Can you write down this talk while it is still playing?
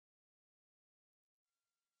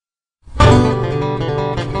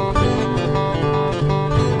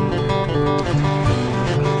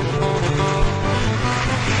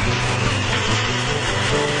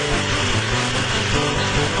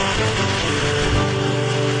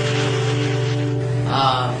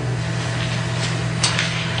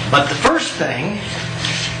But the first thing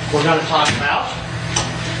we're going to talk about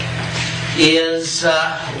is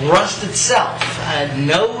rust itself.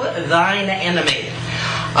 Know thine enemy.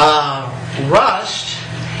 Rust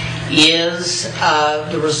is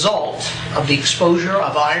the result of the exposure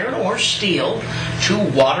of iron or steel to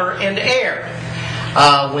water and air.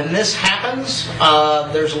 When this happens,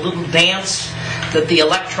 there's a little dance that the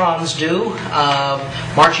electrons do,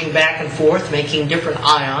 marching back and forth, making different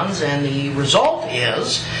ions, and the result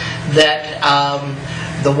is that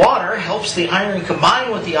the water helps the iron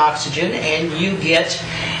combine with the oxygen, and you get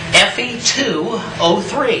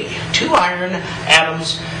Fe2O3, 2 iron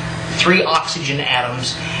atoms, 3 oxygen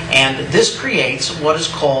atoms, and this creates what is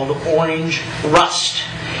called orange rust.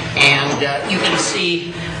 And you can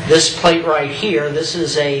see this plate right here. This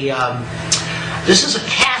is a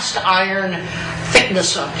cast iron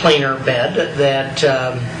thickness planer bed that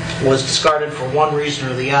was discarded for one reason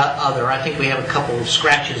or the other. I think we have a couple of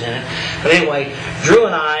scratches in it. But anyway, Drew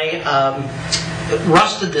and I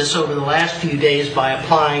rusted this over the last few days by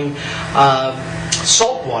applying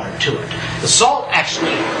salt water to it. The salt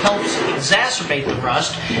actually helps exacerbate the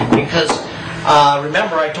rust because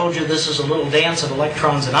remember I told you this is a little dance of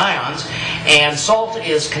electrons and ions, and salt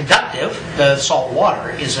is conductive. The salt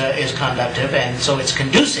water is conductive, and so it's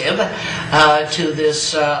conducive to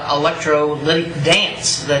this electrolytic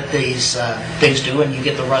dance that these things do, and you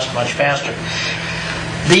get the rust much faster.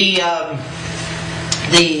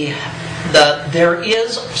 There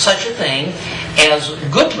is such a thing as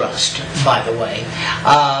good rust, by the way.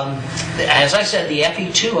 As I said, the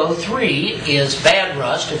Fe2O3 is bad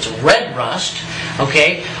rust. It's red rust,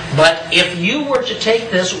 okay? But if you were to take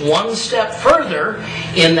this one step further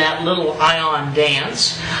in that little ion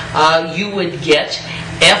dance, you would get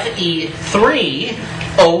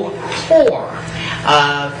Fe3O4.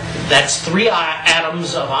 That's 3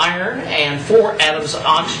 atoms of iron and 4 atoms of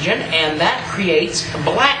oxygen, and that creates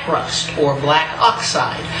black rust or black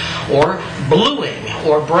oxide or bluing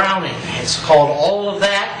or browning. It's called all of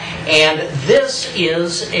that, and this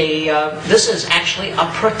is actually a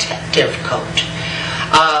protective coat.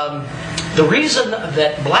 The reason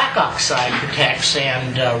that black oxide protects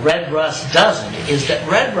and red rust doesn't is that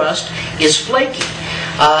red rust is flaky.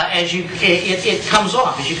 It comes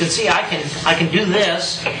off. As you can see, I can do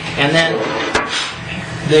this, and then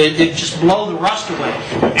they just blow the rust away.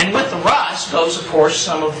 And with the rust goes, of course,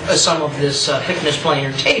 some of this thickness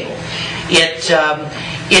planer table.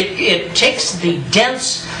 It takes the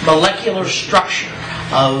dense molecular structure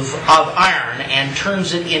of iron and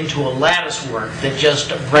turns it into a lattice work that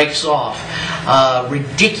just breaks off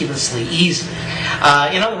ridiculously easily.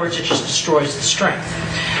 In other words, it just destroys the strength.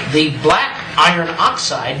 The black iron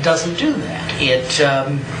oxide doesn't do that.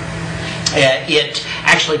 It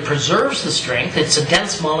actually preserves the strength. It's a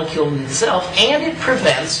dense molecule in itself, and it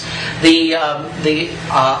prevents the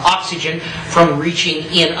oxygen from reaching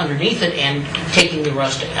in underneath it and taking the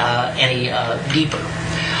rust any deeper.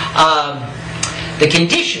 The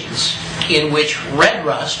conditions in which red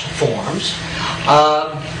rust forms,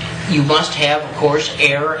 you must have, of course,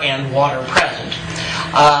 air and water present.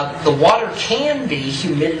 The water can be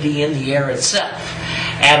humidity in the air itself.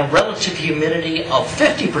 At a relative humidity of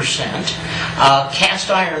 50%,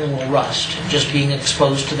 cast iron will rust, just being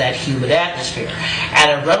exposed to that humid atmosphere.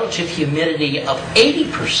 At a relative humidity of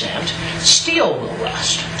 80%, steel will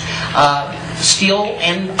rust. Steel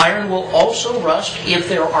and iron will also rust if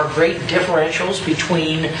there are great differentials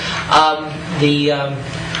between the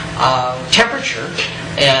temperature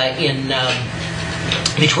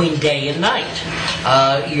between day and night.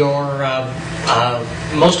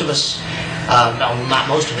 Most of us, not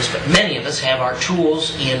most of us, but many of us have our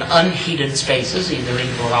tools in unheated spaces, either in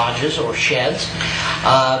garages or sheds.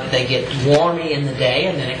 They get warm in the day,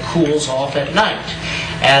 and then it cools off at night.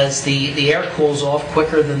 As the air cools off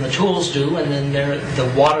quicker than the tools do, and then the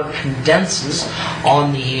water condenses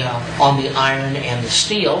on the iron and the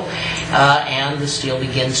steel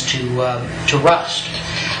begins to rust.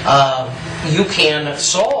 You can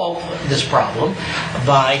solve this problem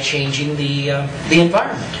by changing the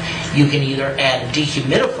environment. You can either add a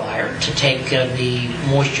dehumidifier to take the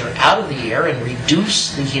moisture out of the air and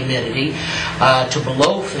reduce the humidity to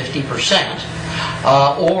below 50%,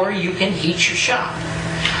 or you can heat your shop.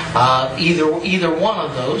 Either one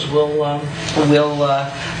of those will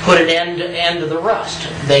put an end to the rust.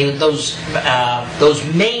 Those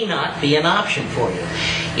may not be an option for you.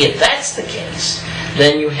 If that's the case,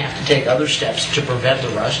 then you have to take other steps to prevent the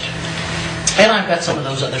rust. And I've got some of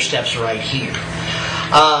those other steps right here.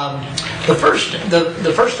 The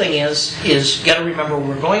first thing is got to remember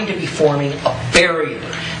we're going to be forming a barrier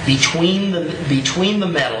between the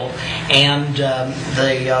metal and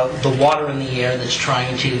the water in the air that's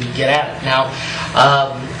trying to get at it. Now,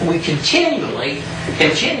 we continually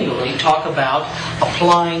talk about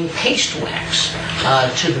applying paste wax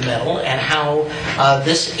to the metal and how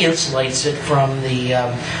this insulates it from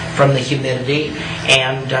the humidity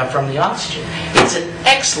and from the oxygen. It's an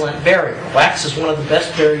excellent barrier. Wax is one of the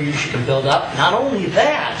best barriers you can build up. Not only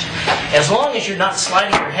that, as long as you're not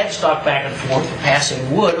sliding your headstock back and forth or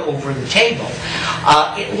passing wood over the table,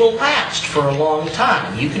 it will last for a long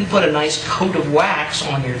time. You can put a nice coat of wax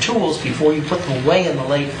on your tools before you put them away in the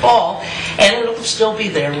late fall, and it'll still be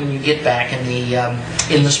there when you get back in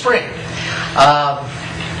the spring.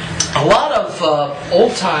 A lot of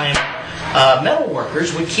old-time metal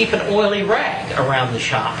workers would keep an oily rag around the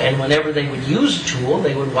shop, and whenever they would use a tool,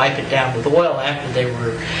 they would wipe it down with oil after they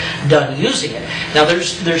were done using it. Now,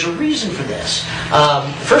 there's a reason for this.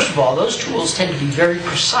 First of all, those tools tend to be very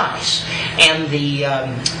precise, and the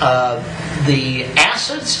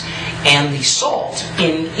acids and the salt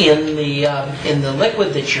in the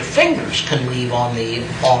liquid that your fingers can leave on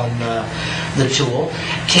the tool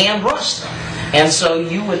can rust them. And so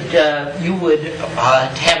you would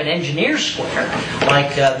have an engineer square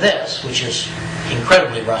like this, which is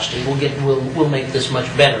incredibly rusty. We'll make this much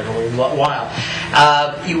better in a little while.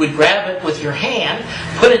 You would grab it with your hand,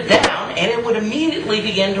 put it down, and it would immediately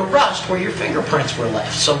begin to rust where your fingerprints were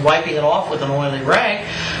left. So wiping it off with an oily rag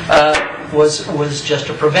was just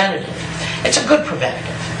a preventative. It's a good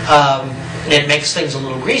preventative. It makes things a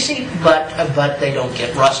little greasy, but they don't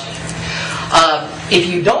get rusty. If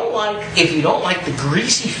you don't like the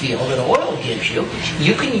greasy feel that oil gives you,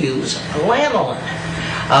 you can use lanolin.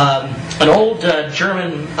 An old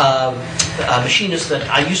German machinist that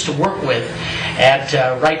I used to work with at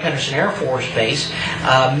Wright-Patterson Air Force Base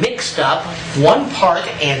mixed up 1 part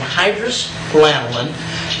anhydrous lanolin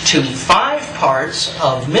to 5 parts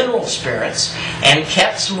of mineral spirits and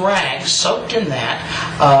kept some rags soaked in that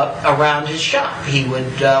around his shop. He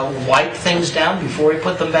would wipe things down before he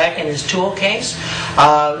put them back in his tool case.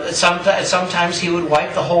 Sometimes he would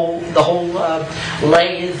wipe the whole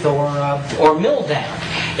lathe or mill down.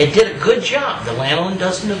 It did a good job. The lanolin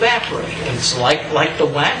doesn't evaporate. It's like the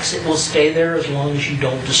wax. It will stay there as long as you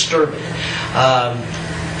don't disturb it.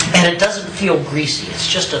 And it doesn't feel greasy. It's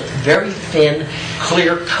just a very thin,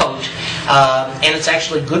 clear coat, and it's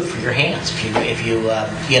actually good for your hands if you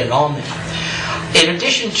get it on there. In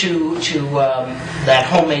addition to that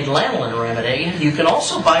homemade lanolin remedy, you can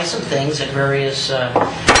also buy some things at various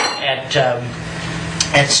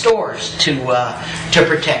at stores to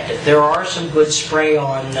protect it. There are some good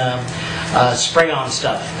spray-on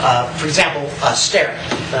stuff. For example, Starrett,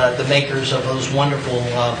 the makers of those wonderful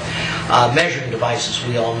measuring devices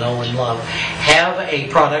we all know and love, have a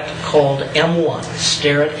product called M1.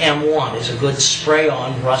 Starrett M1 is a good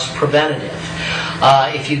spray-on rust preventative.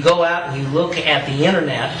 If you go out and you look at the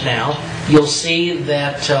internet now, you'll see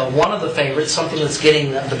that one of the favorites, something that's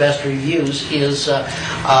getting the best reviews, is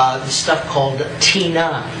the stuff called T9.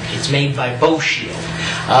 It's made by Shield.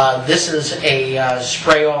 This is a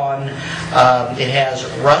spray-on. It has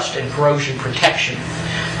rust and corrosion protection,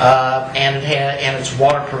 and it's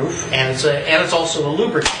waterproof, and it's also a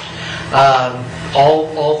lubricant.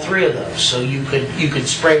 All 3 of those. So you could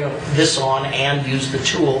spray this on and use the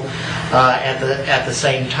tool at the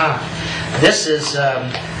same time. This is.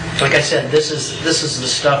 Like I said, this is the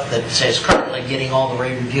stuff that is currently getting all the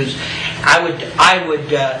rave reviews. I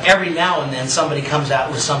would every now and then somebody comes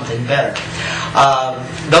out with something better.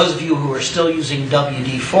 Those of you who are still using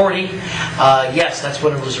WD-40, yes, that's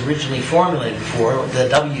what it was originally formulated for. The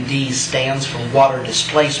WD stands for water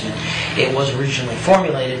displacement. It was originally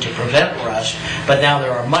formulated to prevent rust, but now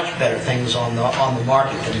there are much better things on the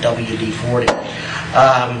market than WD-40.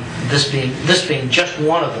 This being just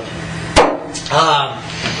one of them.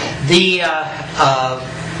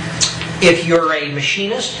 If you're a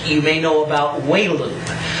machinist, you may know about Waylube.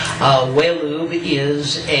 Waylube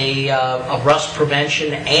is a rust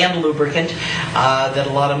prevention and lubricant that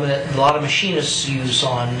a lot of machinists use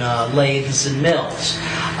on lathes and mills.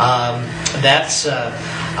 That's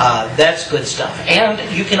good stuff. And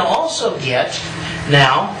you can also get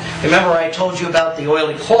now. Remember, I told you about the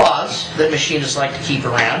oily claws that machinists like to keep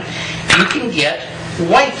around. You can get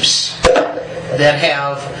wipes that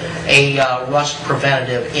have a rust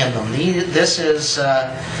preventative in them.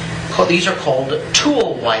 These are called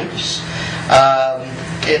tool wipes.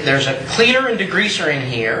 There's a cleaner and degreaser in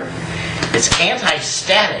here. It's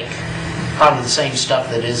anti-static probably the same stuff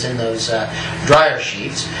that is in those dryer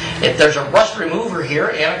sheets. If there's a rust remover here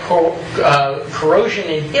and a corrosion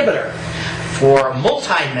inhibitor for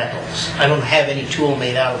multi-metals. I don't have any tool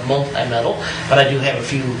made out of multi-metal, but I do have a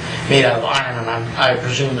few made out of iron, and I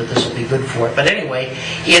presume that this will be good for it. But anyway,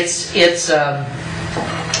 it's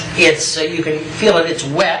you can feel it. It's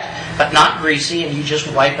wet, but not greasy, and you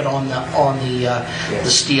just wipe it on the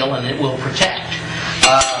steel, and it will protect.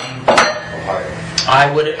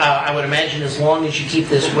 I would imagine as long as you keep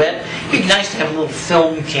this wet, it'd be nice to have a little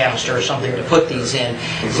film canister or something to put these in.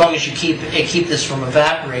 As long as you keep this from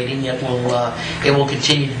evaporating, it will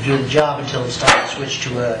continue to do the job until it's time to switch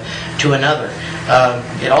to another.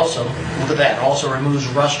 It also, look at that, also removes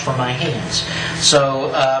rust from my hands.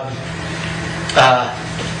 So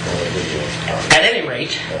at any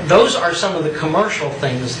rate, those are some of the commercial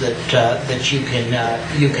things that you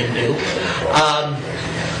can do.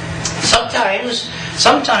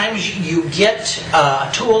 Sometimes you get a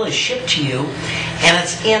tool is shipped to you, and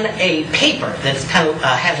it's in a paper that kind of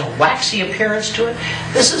has a waxy appearance to it.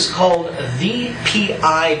 This is called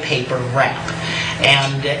VPI paper wrap,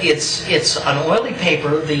 and it's an oily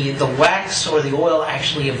paper. The wax or the oil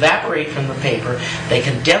actually evaporate from the paper. They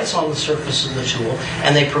condense on the surface of the tool,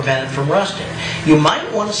 and they prevent it from rusting. You might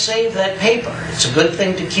want to save that paper. It's a good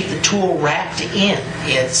thing to keep the tool wrapped in.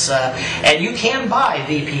 And you can buy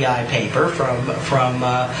VPI paper from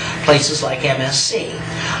places like MSC.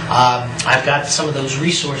 I've got some of those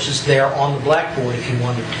resources there on the blackboard if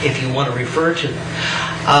you want to refer to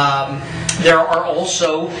them. There are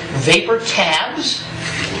also vapor tabs.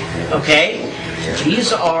 Okay,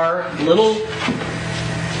 these are little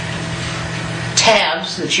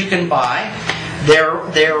tabs that you can buy.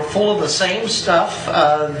 They're full of the same stuff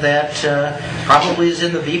that probably is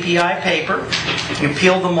in the VPI paper. You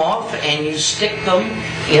peel them off and you stick them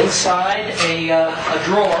inside a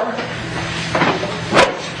drawer.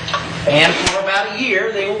 And for about a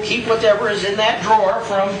year, they will keep whatever is in that drawer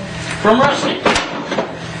from rusting.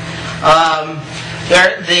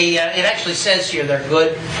 It actually says here they're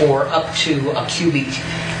good for up to a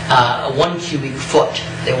 1 cubic foot.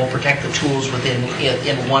 They will protect the tools within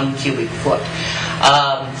 1 cubic foot.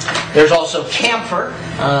 There's also camphor.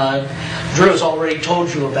 Drew has already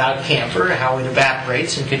told you about camphor, how it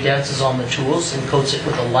evaporates and condenses on the tools and coats it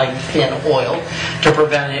with a light, thin oil to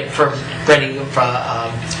prevent it from spreading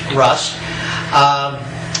rust.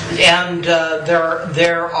 And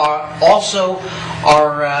there are also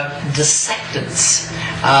dissectants.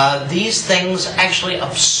 These things actually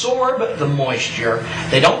absorb the moisture.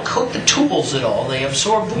 They don't coat the tools at all. They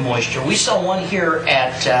absorb the moisture. We sell one here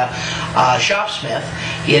at Shopsmith.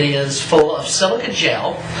 It is full of silica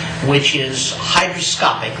gel, which is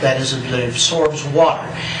hygroscopic. That is, it absorbs water.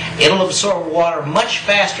 It'll absorb water much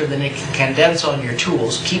faster than it can condense on your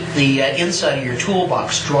tools. Keep the inside of your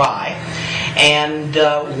toolbox dry. And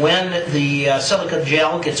when the silica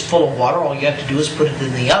gel gets full of water, all you have to do is put it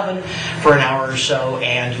in the oven for an hour or so,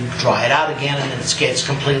 and you dry it out again, and it gets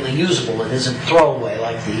completely usable. It isn't throwaway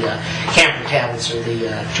like the camphor tablets or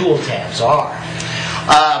the tool tabs are.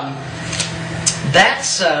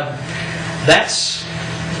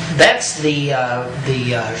 That's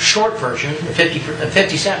the short version, the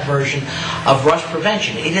 50-cent version of rust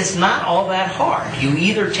prevention. It is not all that hard. You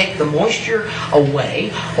either take the moisture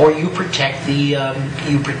away, or you protect the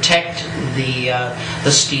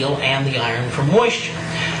steel and the iron from moisture.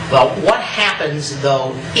 Well, what happens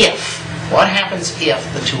though if? What happens if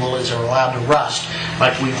the tool is allowed to rust,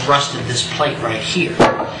 like we've rusted this plate right here?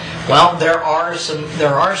 Well, there are some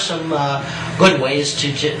good ways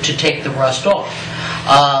to take the rust off.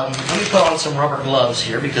 Let me put on some rubber gloves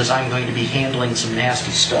here because I'm going to be handling some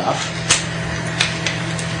nasty stuff.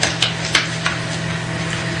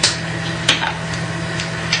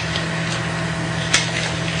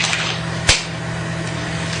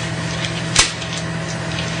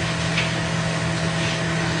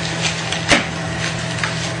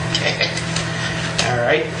 Okay. All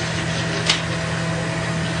right.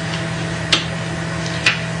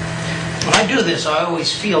 When I do this, I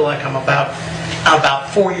always feel like I'm about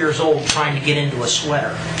 4 years old trying to get into a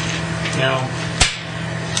sweater. You know,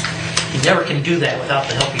 you never can do that without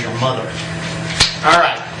the help of your mother. All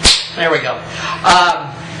right, there we go.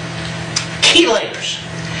 Chelators.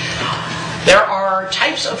 There are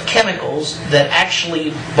types of chemicals that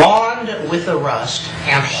actually bond with the rust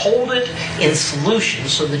and hold it in solution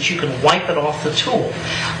so that you can wipe it off the tool.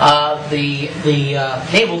 The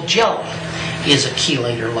naval jelly is a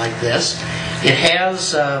chelator like this. It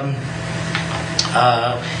has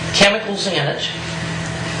chemicals in it.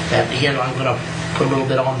 At the end, I'm going to put a little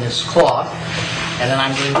bit on this cloth, and then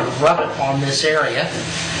I'm going to rub it on this area.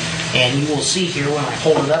 And you will see here when I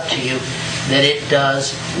hold it up to you that it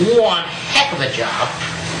does one heck of a job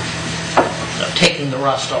of taking the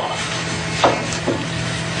rust off.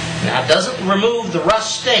 Now, it doesn't remove the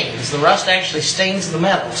rust stains. The rust actually stains the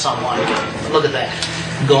metal somewhat. Look at that.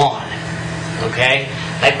 Gone. Okay?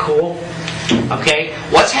 That cool? Okay?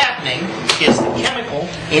 What's happening is the chemical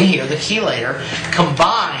in here, the chelator,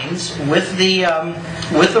 combines with the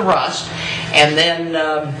rust and then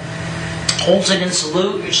holds it in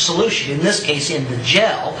solution, in this case in the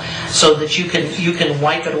gel, so that you can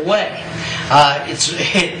wipe it away.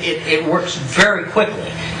 It works very quickly.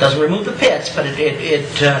 It doesn't remove the pits, but it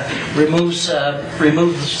removes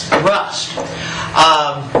the rust.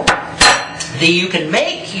 You can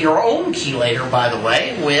make your own chelator, by the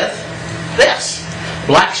way, with this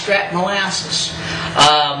blackstrap molasses.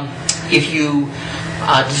 If you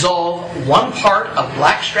dissolve 1 part of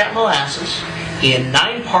blackstrap molasses in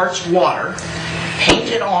 9 parts water, paint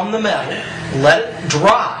it on the metal, let it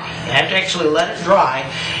dry. You have to actually let it dry,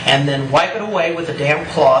 and then wipe it away with a damp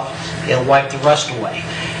cloth. It'll wipe the rust away.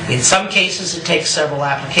 In some cases, it takes several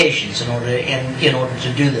applications in order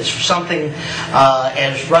to do this. For something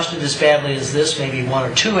as rusted as badly as this, maybe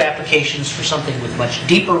 1 or 2 applications. For something with much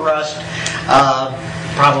deeper rust,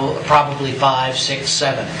 probably 5, 6,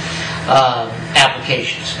 7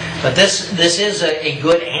 applications. But this is a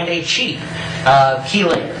good and a cheap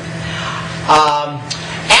chelator.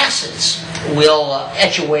 Acids will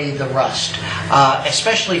etch away the rust,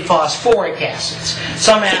 especially phosphoric acids.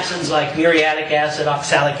 Some acids like muriatic acid,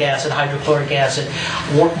 oxalic acid, hydrochloric acid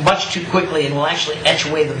work much too quickly and will actually etch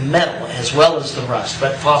away the metal as well as the rust.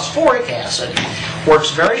 But phosphoric acid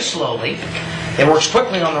works very slowly. It works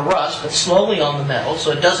quickly on the rust, but slowly on the metal,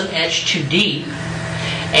 so it doesn't etch too deep.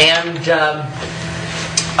 And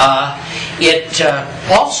it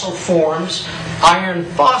also forms iron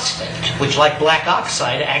phosphate, which, like black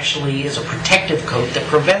oxide, actually is a protective coat that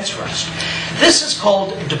prevents rust. This is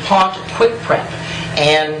called DuPont Quick Prep,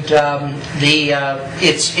 and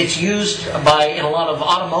it's used in a lot of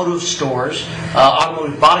automotive stores,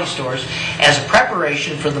 automotive body stores, as a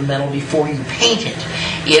preparation for the metal before you paint it.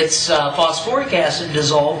 It's phosphoric acid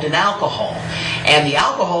dissolved in alcohol, and the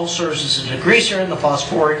alcohol serves as a degreaser, and the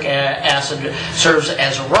phosphoric acid serves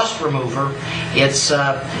as a rust remover. It's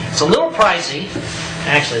a little pricey.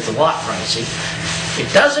 Actually, it's a lot pricey. It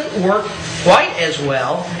doesn't work quite as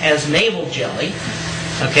well as navel jelly,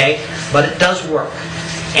 okay, but it does work.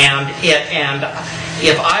 And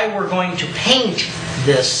if I were going to paint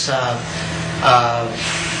this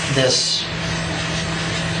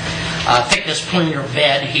thickness planer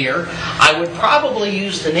bed here, I would probably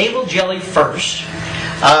use the navel jelly first,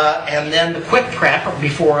 and then the quick prep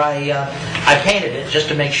before I painted it, just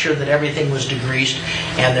to make sure that everything was degreased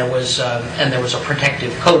and there was a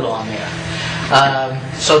protective coat on there.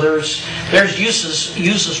 So there's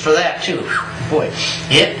uses for that too. Boy,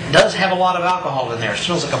 it does have a lot of alcohol in there. It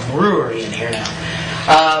smells like a brewery in here now.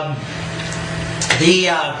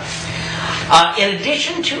 In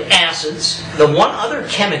addition to acids, the one other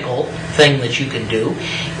chemical thing that you can do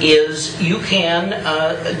is you can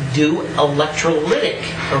do electrolytic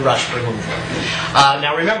rust removal.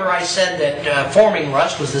 Now remember I said that forming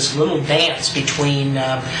rust was this little dance between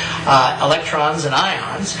electrons and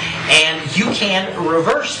ions, and you can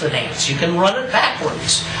reverse the dance. You can run it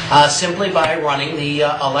backwards simply by running the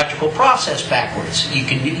electrical process backwards.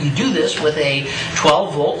 You do this with a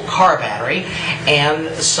 12-volt car battery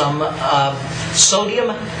and some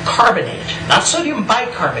sodium carbonate, not sodium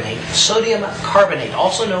bicarbonate, sodium carbonate,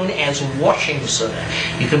 also known as washing soda.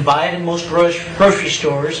 You can buy it in most grocery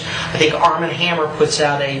stores. I think Arm & Hammer puts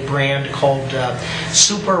out a brand called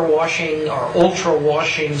super washing or ultra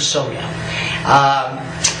washing soda.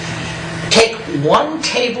 Take 1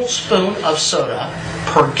 tablespoon of soda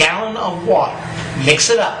per gallon of water. Mix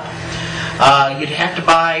it up. You'd have to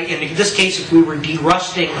buy, in this case, if we were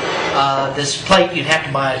derusting this plate, you'd have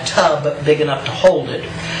to buy a tub big enough to hold it.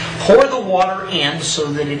 Pour the water in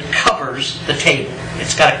so that it covers the table.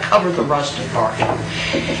 It's got to cover the rusted part.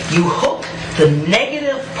 You hook the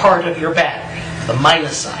negative part of your battery, the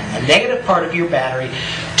minus sign, the negative part of your battery,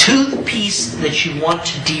 to the piece that you want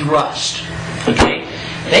to derust. Okay?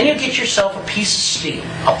 Then you get yourself a piece of steel,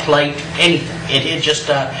 a plate, anything. It's just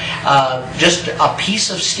a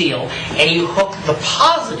piece of steel, and you hook the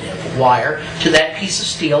positive wire to that piece of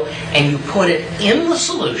steel, and you put it in the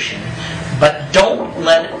solution, but don't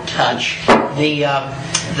let it touch the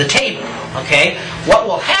table. Okay? What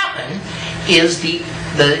will happen is the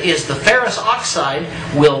ferrous oxide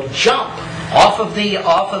will jump off of the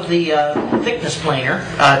thickness planer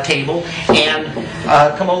table and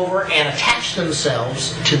come over and attach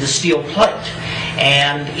themselves to the steel plate.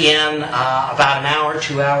 And in about an hour,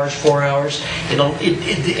 2 hours, 4 hours,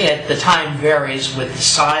 the time varies with the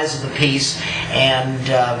size of the piece and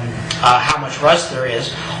how much rust there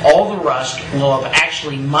is. All the rust will have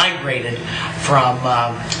actually migrated from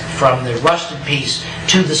the rusted piece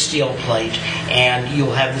to the steel plate, and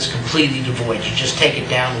you'll have this completely devoid. You just take it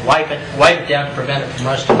down, wipe it down to prevent it from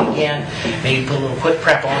rusting again, maybe put a little quick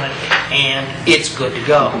prep on it, and it's good to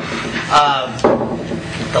go.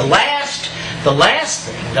 The last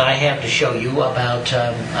thing that I have to show you about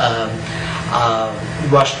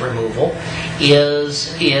rust removal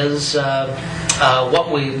is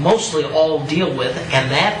what we mostly all deal with,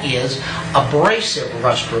 and that is abrasive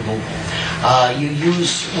rust removal.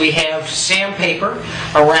 We have sandpaper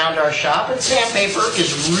around our shop, and sandpaper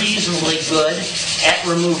is reasonably good at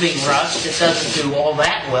removing rust. It doesn't do all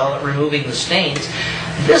that well at removing the stains.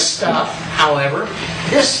 This stuff, however,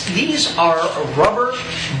 these are rubber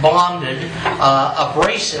bonded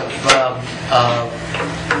abrasive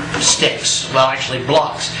sticks. Well, actually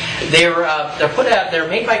blocks. They're put out. They're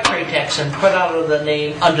made by Cratex and put out under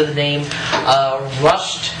the name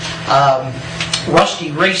Rust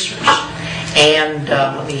Erasers. And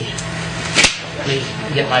let me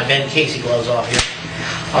get my Ben Casey gloves off here.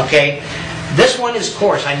 Okay. This one is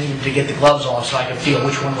coarse. I needed to get the gloves off so I could feel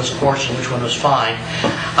which one was coarse and which one was fine.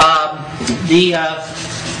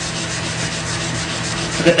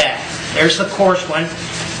 Look at that. There's the coarse one.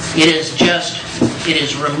 It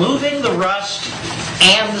is removing the rust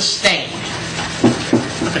and the stain.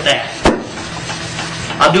 Look at that.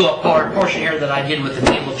 I'll do a portion here that I did with the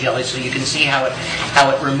table jelly so you can see how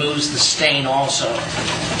it removes the stain also.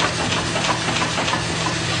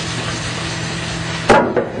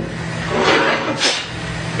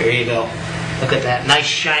 There you go. Look at that, nice,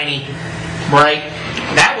 shiny, bright.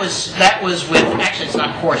 That was with, actually it's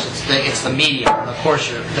not coarse, it's the medium. The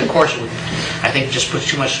coarser I think just puts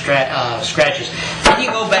too much scratches. Then you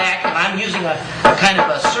go back, and I'm using a kind of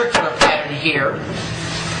a circular pattern here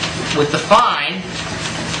with the fine.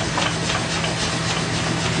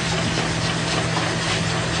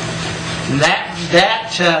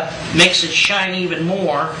 That makes it shine even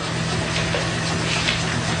more.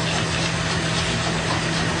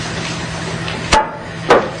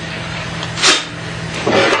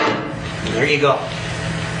 There you go.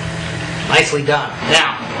 Nicely done.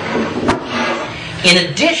 Now, in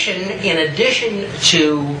addition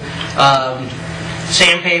to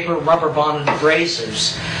sandpaper, rubber bonded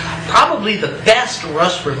abrasives, probably the best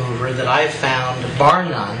rust remover that I've found, bar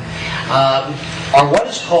none, are what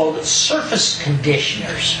is called surface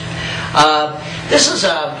conditioners. This is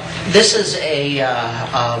a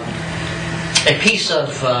piece of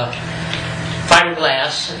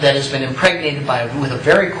fiberglass that has been impregnated with a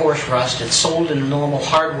very coarse rust. It's sold in a normal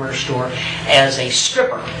hardware store as a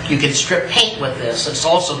stripper. You can strip paint with this. It's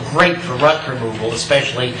also great for rust removal,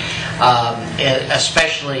 especially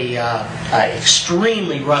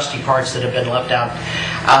extremely rusty parts that have been left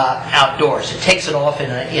outdoors. It takes it off in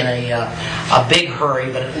a big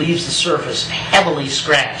hurry, but it leaves the surface heavily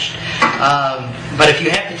scratched. But if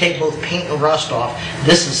you have to take both paint and rust off,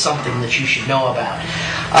 this is something that you should know about.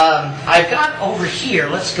 I've got over here.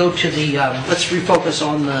 Let's go to the. Let's refocus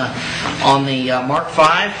on the Mark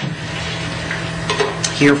V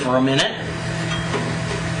here for a minute.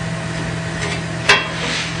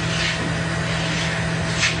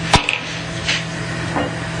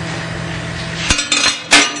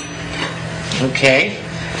 Okay.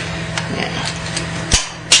 Yeah.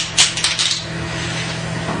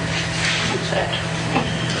 What's that?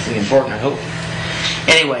 Nothing important, I hope.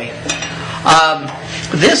 Anyway.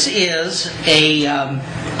 This is a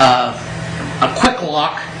quick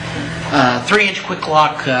lock, 3-inch quick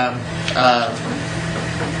lock.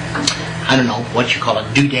 I don't know what you call it,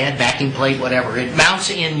 doodad, backing plate, whatever. It mounts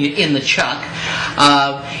in the chuck.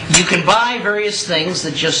 You can buy various things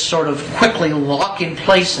that just sort of quickly lock in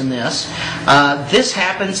place in this. This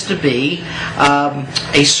happens to be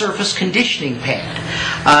a surface conditioning pad.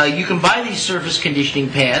 You can buy these surface conditioning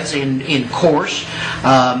pads in coarse,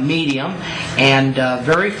 medium, and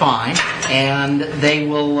very fine, and they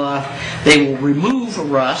will remove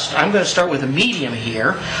rust. I'm going to start with a medium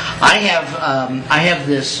here. I have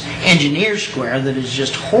this engineer square that is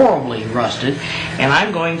just horribly rusted, and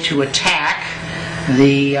I'm going to attack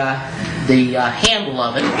the handle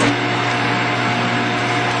of it.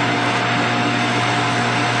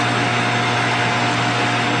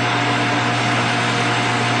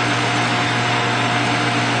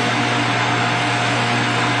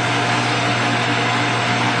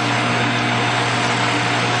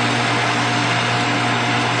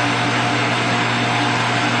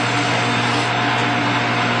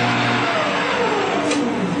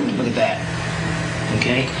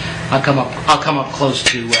 I'll come up close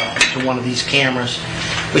to one of these cameras.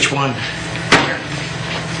 Which one? Here.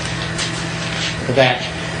 Look at that.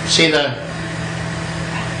 See that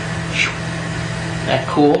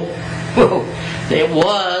cool? Whoa. It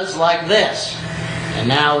was like this, and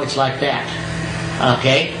now it's like that.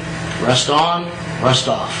 Okay, rust on, rust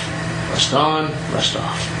off, rust on, rust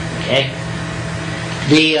off. Okay.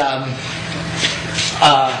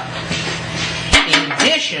 In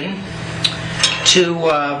addition to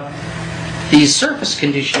these surface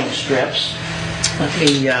conditioning strips,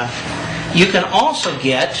 you can also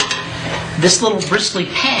get this little bristly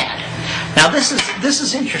pad. Now this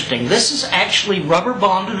is interesting. This is actually rubber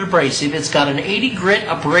bonded abrasive. It's got an 80 grit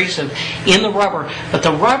abrasive in the rubber, but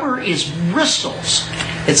the rubber is bristles.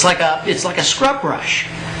 It's like a scrub brush,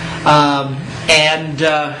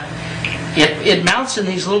 it mounts in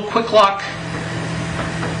these little quick lock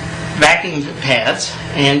backing pads,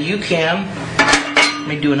 and you can. Let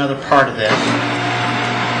me do another part of this.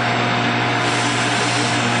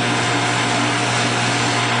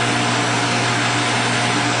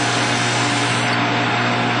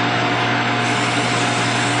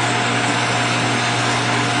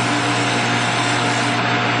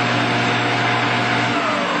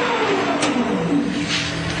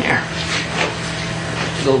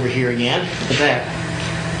 Go over here again. Look at that.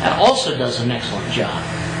 That also does an excellent job.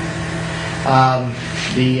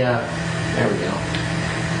 There we go.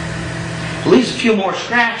 It leaves a few more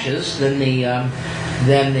scratches than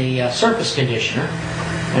the surface conditioner.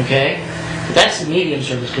 Okay, but that's the medium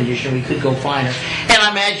surface conditioner. We could go finer, and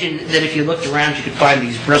I imagine that if you looked around, you could find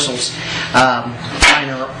these bristles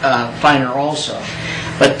finer also.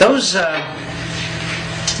 But those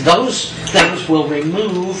things will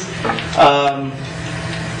remove.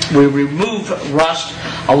 We remove rust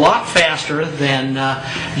a lot faster than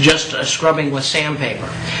just scrubbing with sandpaper.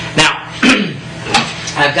 Now,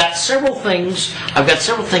 I've got several things at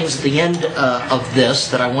the end of this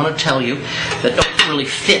that I want to tell you that don't really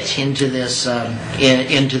fit into this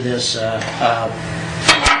into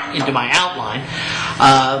my outline.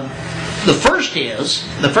 The first is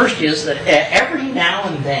that every now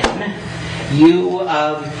and then you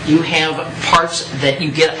have parts that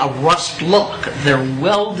you get a rust look. They're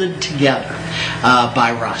welded together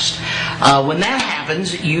by rust. When that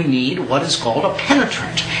happens, you need what is called a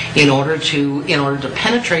penetrant in order to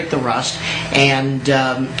penetrate the rust and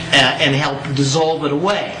help dissolve it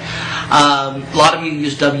away. A lot of you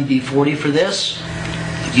use WD-40 for this.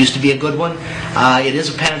 It used to be a good one. It is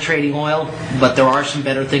a penetrating oil, but there are some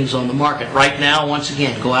better things on the market. Right now, once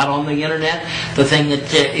again, go out on the internet. The thing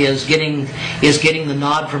that is getting the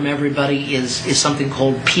nod from everybody is something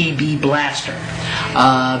called PB Blaster.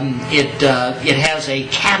 It has a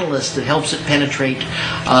catalyst that helps it penetrate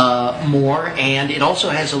more, and it also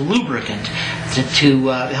has a lubricant to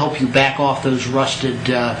help you back off those rusted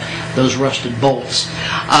bolts.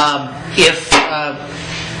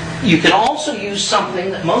 You can also use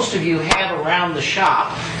something that most of you have around the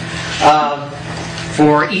shop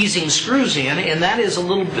for easing screws in, and that is a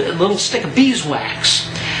little stick of beeswax.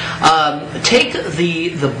 Take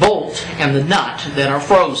the bolt and the nut that are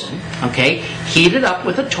frozen, okay, heat it up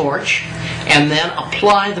with a torch, and then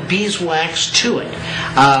apply the beeswax to it,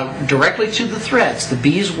 directly to the threads. The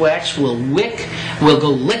beeswax will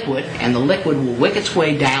go liquid, and the liquid will wick its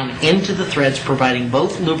way down into the threads, providing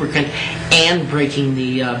both lubricant and breaking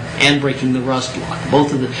the rust lock.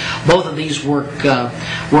 Both of these work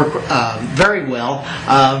very well.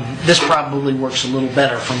 This probably works a little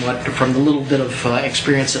better from the little bit of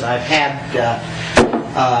experience that I've had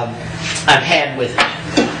with it.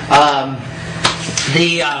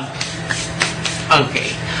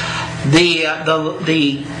 Okay.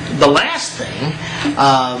 The last thing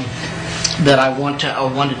that I want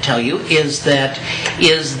to tell you is that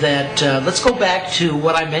let's go back to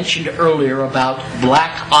what I mentioned earlier about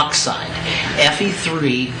black oxide,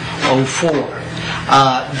 Fe3O4.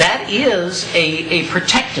 That is a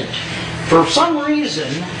protectant. For some reason,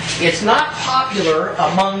 it's not popular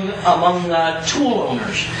among tool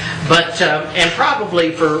owners, but and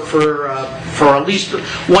probably for at least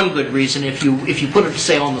one good reason. If you put it,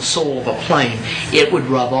 say, on the sole of a plane, it would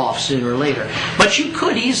rub off sooner or later. But you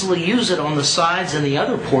could easily use it on the sides and the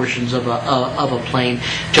other portions of a plane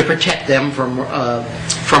to protect them from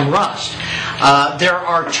rust. There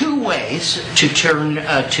are two ways to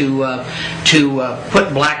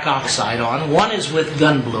put black oxide on. One is with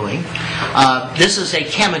gun bluing. This is a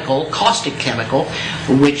chemical, caustic chemical,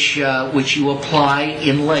 which you apply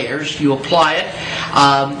in layers. You apply it.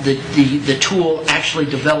 The tool actually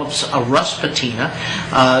develops a rust patina.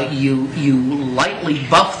 You lightly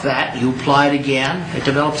buff that. You apply it again. It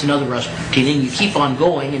develops another rust patina, and you keep on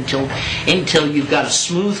going until you've got a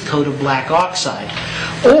smooth coat of black oxide.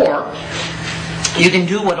 Or you can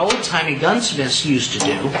do what old-timey gunsmiths used to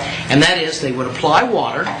do, and that is they would apply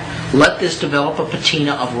water, let this develop a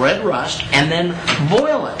patina of red rust, and then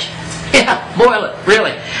boil it. Yeah, boil it,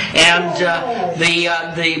 really. And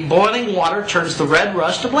the boiling water turns the red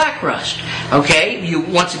rust to black rust. Okay, you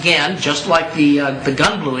once again, just like the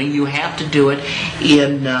gun bluing, you have to do it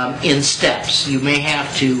in steps. You may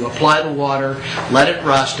have to apply the water, let it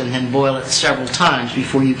rust, and then boil it several times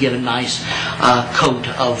before you get a nice coat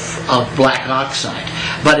of black oxide.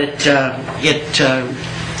 But it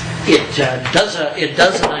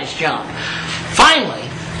does a nice job. Finally,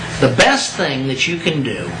 the best thing that you can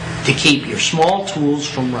do to keep your small tools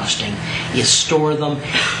from rusting is store them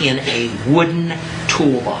in a wooden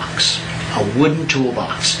toolbox. A wooden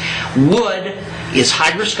toolbox. Wood is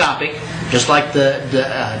hygroscopic, just like the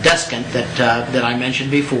descant that I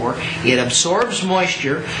mentioned before. It absorbs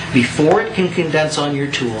moisture before it can condense on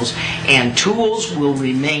your tools, and tools will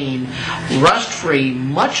remain rust-free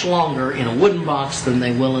much longer in a wooden box than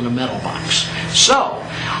they will in a metal box. So,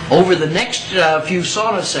 over the next few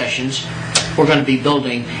sauna sessions, we're going to be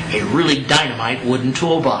building a really dynamite wooden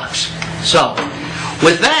toolbox. So,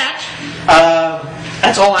 with that,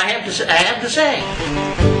 that's all I have to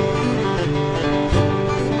say.